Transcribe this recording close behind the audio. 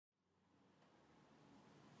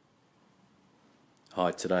Hi,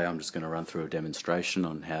 today I'm just going to run through a demonstration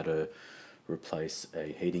on how to replace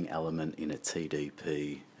a heating element in a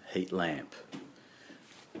TDP heat lamp.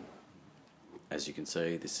 As you can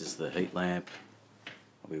see, this is the heat lamp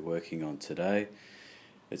I'll be working on today.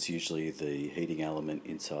 It's usually the heating element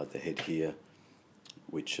inside the head here,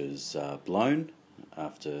 which is blown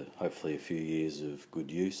after hopefully a few years of good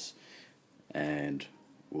use, and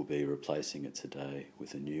we'll be replacing it today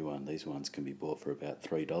with a new one. These ones can be bought for about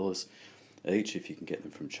 $3 each if you can get them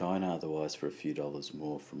from China, otherwise for a few dollars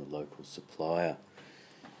more from a local supplier.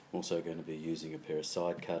 I'm also going to be using a pair of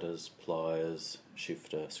side cutters, pliers,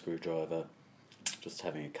 shifter, screwdriver. Just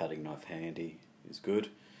having a cutting knife handy is good.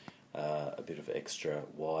 A bit of extra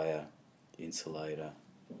wire insulator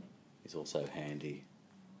is also handy,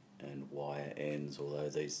 and wire ends, although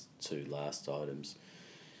these two last items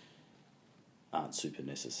aren't super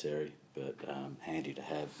necessary, but handy to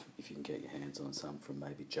have if you can get your hands on some from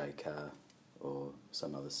maybe JCar or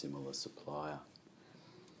some other similar supplier.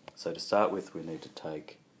 So to start with, we need to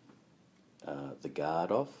take the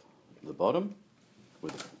guard off the bottom.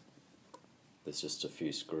 There's just a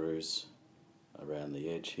few screws around the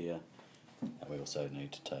edge here, and we also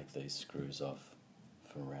need to take these screws off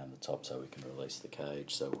from around the top so we can release the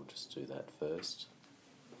cage, so we'll just do that first.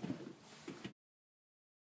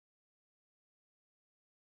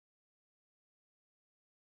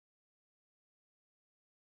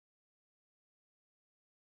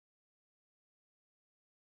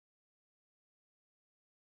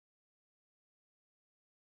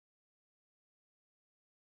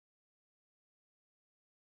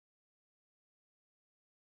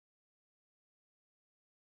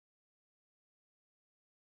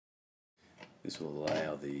 This will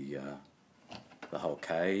allow the whole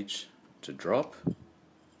cage to drop,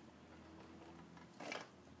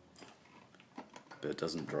 but it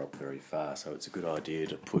doesn't drop very far, so it's a good idea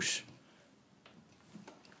to push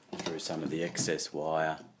through some of the excess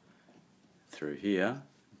wire through here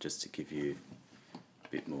just to give you a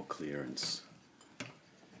bit more clearance.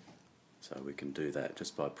 So we can do that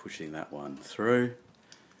just by pushing that one through,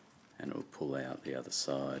 and it will pull out the other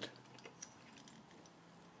side.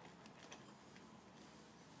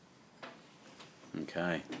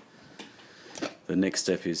 Okay, the next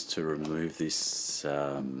step is to remove this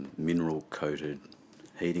mineral coated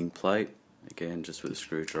heating plate, again just with a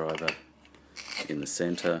screwdriver in the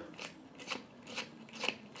centre.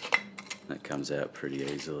 That comes out pretty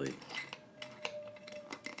easily.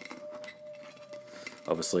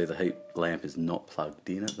 Obviously the heat lamp is not plugged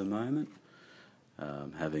in at the moment.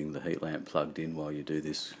 Having the heat lamp plugged in while you do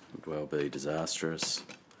this would well be disastrous.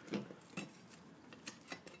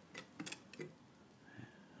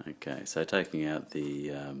 Okay, so taking out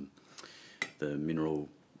the mineral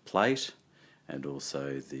plate and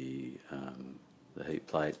also the heat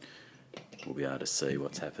plate, we'll be able to see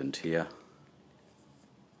what's happened here.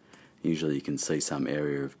 Usually you can see some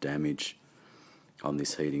area of damage on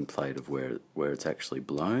this heating plate of where it's actually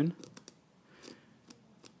blown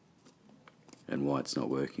and why it's not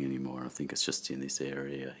working anymore. I think it's just in this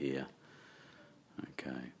area here.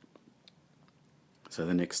 Okay, so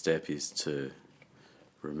the next step is to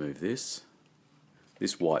remove this.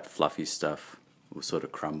 This white fluffy stuff will sort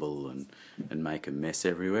of crumble and make a mess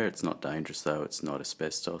everywhere. It's not dangerous though, it's not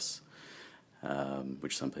asbestos,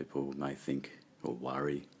 which some people may think or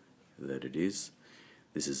worry that it is.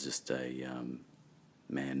 This is just a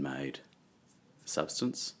man-made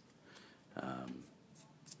substance,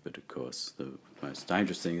 but of course the most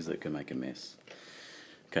dangerous thing is that it can make a mess.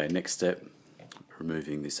 Okay, next step,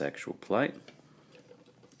 removing this actual plate.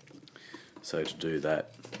 So to do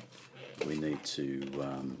that, we need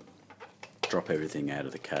to drop everything out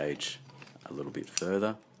of the cage a little bit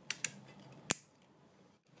further,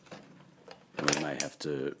 and we may have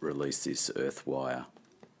to release this earth wire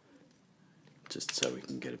just so we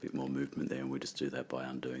can get a bit more movement there, and we just do that by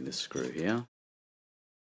undoing this screw here.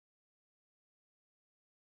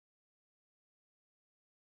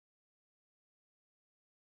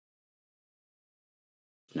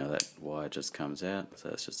 Now that wire just comes out, so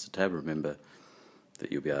it's just a tab. Remember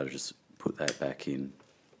that you'll be able to just put that back in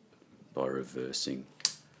by reversing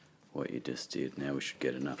what you just did. Now we should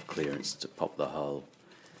get enough clearance to pop the whole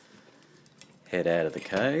head out of the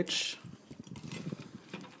cage.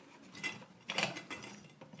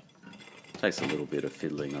 Takes a little bit of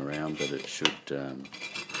fiddling around, but it should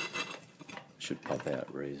pop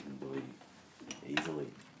out reasonably easily.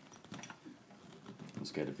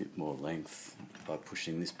 Let's get a bit more length by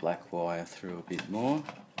pushing this black wire through a bit more,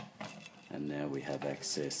 and now we have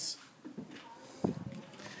access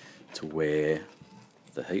to where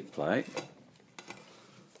the heat plate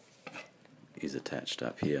is attached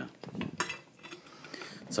up here.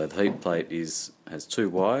 So the heat plate has two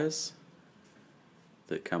wires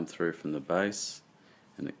that come through from the base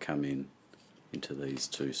and that come into these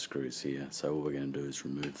two screws here. So all we're going to do is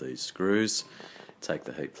remove these screws, take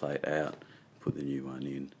the heat plate out, put the new one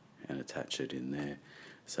in and attach it in there.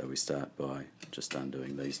 So we start by just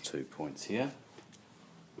undoing these 2 points here.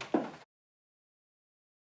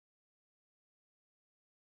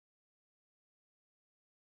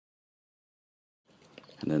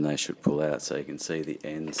 And then they should pull out, so you can see the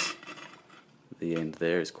ends. The end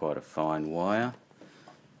there is quite a fine wire,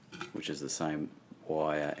 which is the same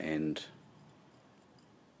wire end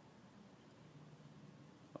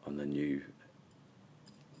on the new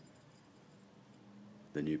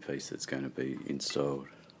piece that's going to be installed.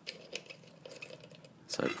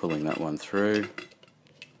 So pulling that one through.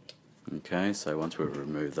 Okay, so once we've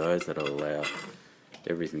removed those, that'll allow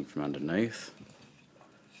everything from underneath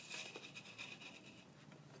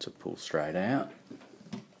to pull straight out.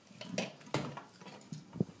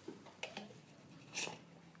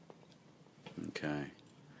 Okay,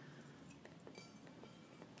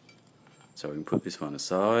 so we can put this one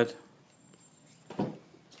aside.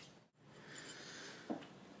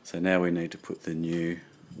 So now we need to put the new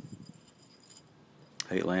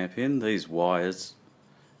heat lamp in. These wires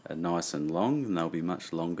are nice and long and they'll be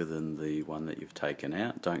much longer than the one that you've taken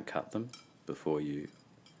out. Don't cut them before you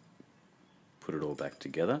put it all back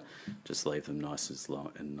together. Just leave them nice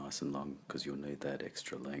and long because you'll need that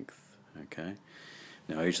extra length. Okay.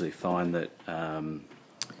 Now I usually find that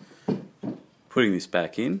putting this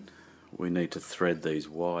back in, we need to thread these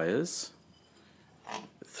wires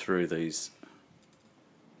through these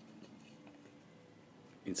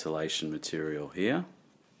insulation material here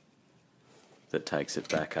that takes it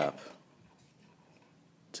back up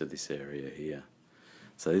to this area here.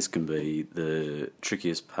 So this can be the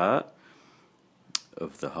trickiest part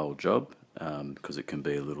of the whole job because it can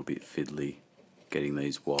be a little bit fiddly getting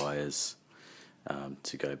these wires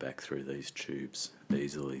to go back through these tubes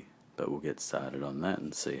easily, but we'll get started on that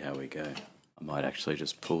and see how we go. I might actually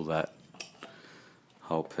just pull that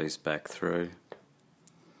whole piece back through.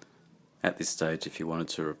 At this stage, if you wanted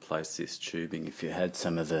to replace this tubing, if you had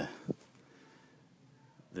some of the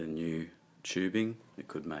new tubing, it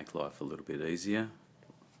could make life a little bit easier.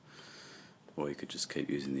 Or you could just keep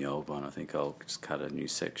using the old one. I think I'll just cut a new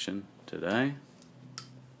section today.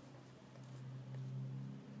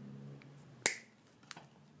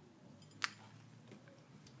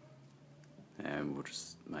 And we'll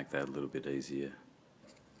just make that a little bit easier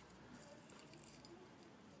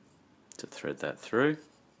to thread that through.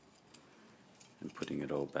 And putting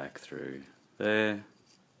it all back through there.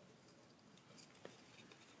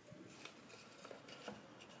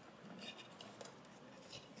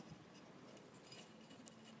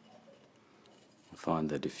 Find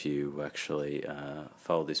that if you actually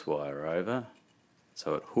fold this wire over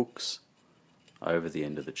so it hooks over the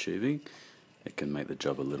end of the tubing, it can make the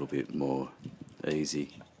job a little bit more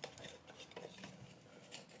easy.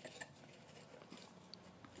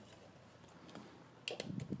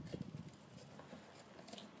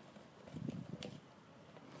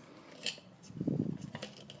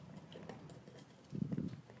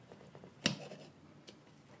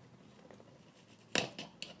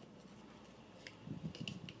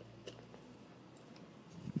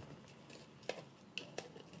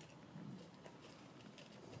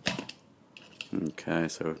 Okay,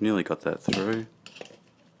 so we've nearly got that through.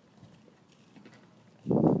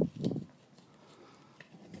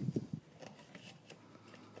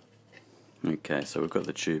 Okay, so we've got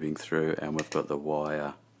the tubing through and we've got the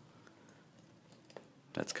wire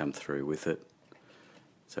that's come through with it.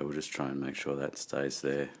 So we'll just try and make sure that stays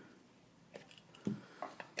there.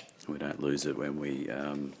 We don't lose it when we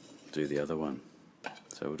do the other one.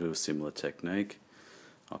 So we'll do a similar technique.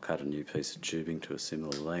 I'll cut a new piece of tubing to a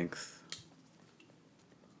similar length.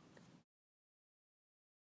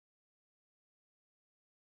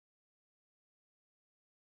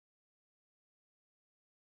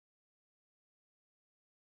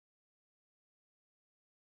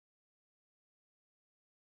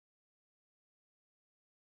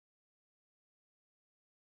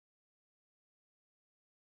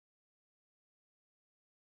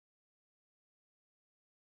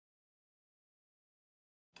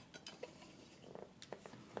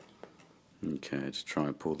 Okay, just try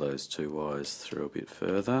and pull those two wires through a bit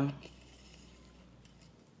further.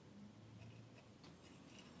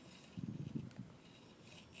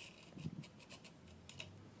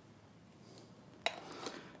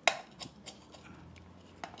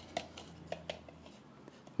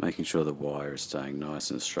 Making sure the wire is staying nice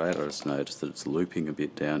and straight. I just noticed that it's looping a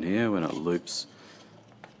bit down here. When it loops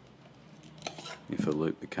If a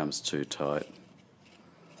loop becomes too tight,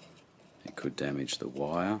 it could damage the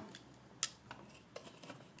wire.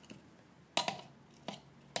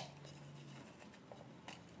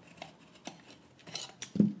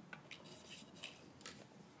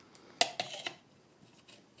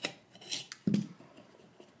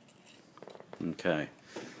 Okay,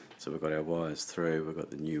 so we've got our wires through, we've got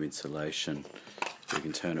the new insulation. We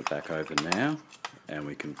can turn it back over now and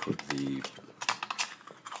we can put the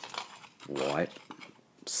white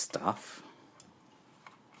stuff,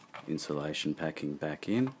 insulation packing, back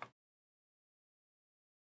in.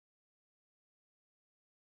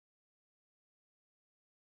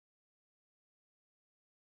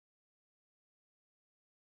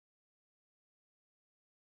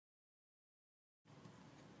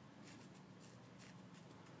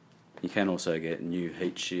 You can also get new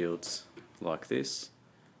heat shields like this.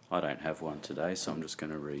 I don't have one today, so I'm just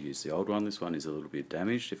going to reuse the old one. This one is a little bit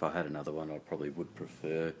damaged. If I had another one, I probably would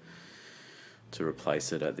prefer to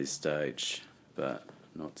replace it at this stage, but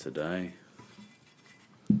not today.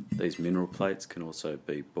 These mineral plates can also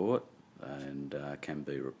be bought and can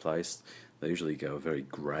be replaced. They usually go a very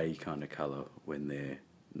grey kind of colour when they're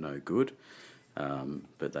no good,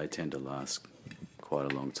 but they tend to last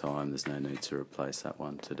quite a long time. There's no need to replace that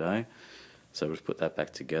one today. So we'll put that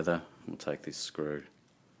back together. We'll take this screw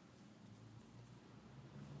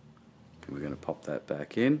and we're going to pop that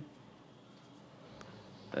back in.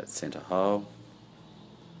 That centre hole.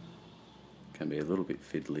 Can be a little bit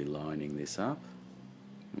fiddly lining this up.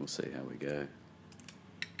 We'll see how we go.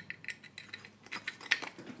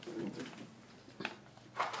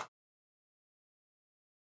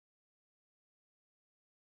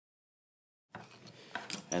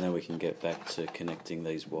 And then we can get back to connecting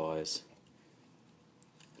these wires,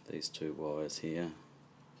 these two wires here,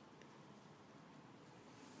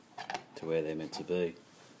 to where they're meant to be.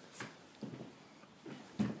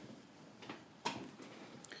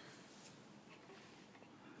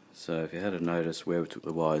 So if you had to notice where we took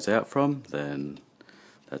the wires out from, then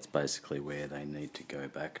that's basically where they need to go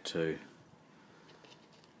back to.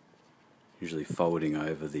 Usually folding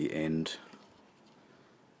over the end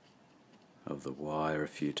of the wire a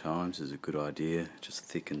few times is a good idea. It just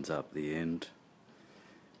thickens up the end.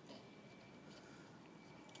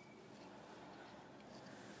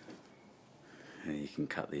 And you can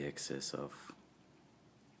cut the excess off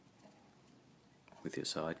with your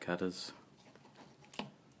side cutters. I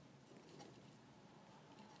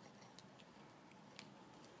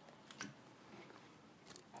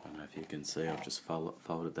don't know if you can see, I've just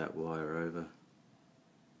folded that wire over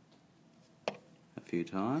a few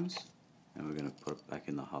times, and we're going to put it back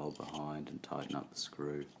in the hole behind and tighten up the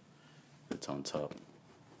screw that's on top.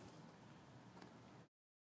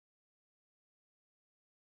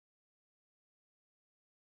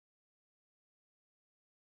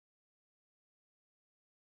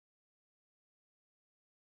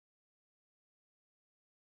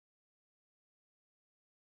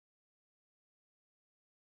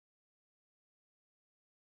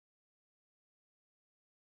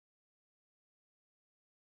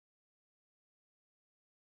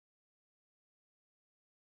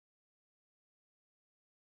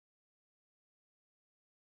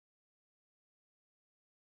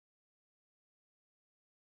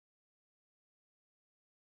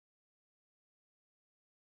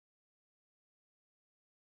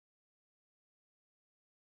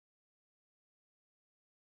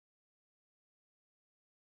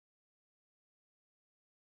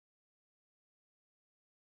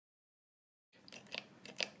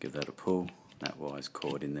 Give that a pull. That wire's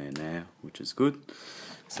caught in there now, which is good.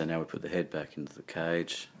 So now we put the head back into the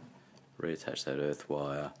cage, reattach that earth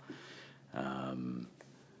wire, and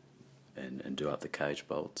do up the cage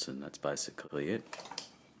bolts, and that's basically it.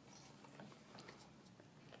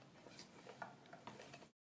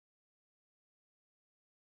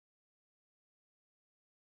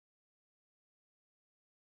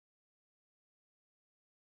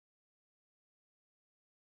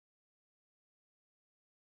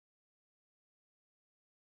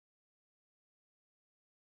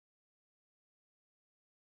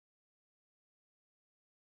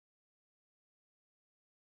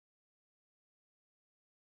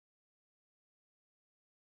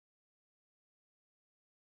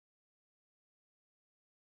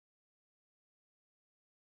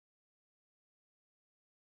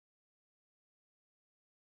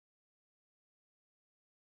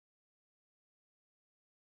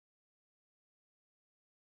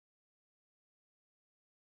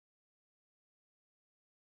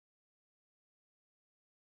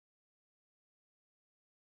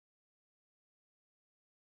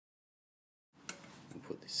 We'll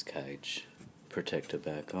put this cage protector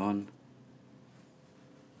back on.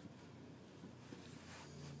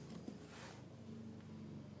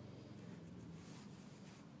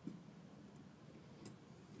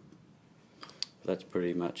 That's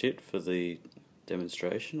pretty much it for the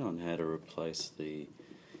demonstration on how to replace the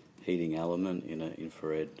heating element in an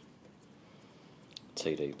infrared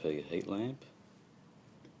TDP heat lamp.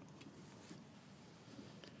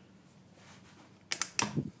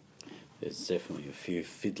 There's definitely a few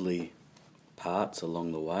fiddly parts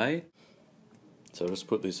along the way, so I'll just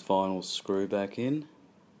put this final screw back in.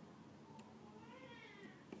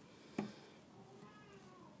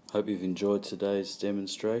 Hope you've enjoyed today's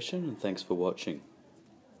demonstration, and thanks for watching.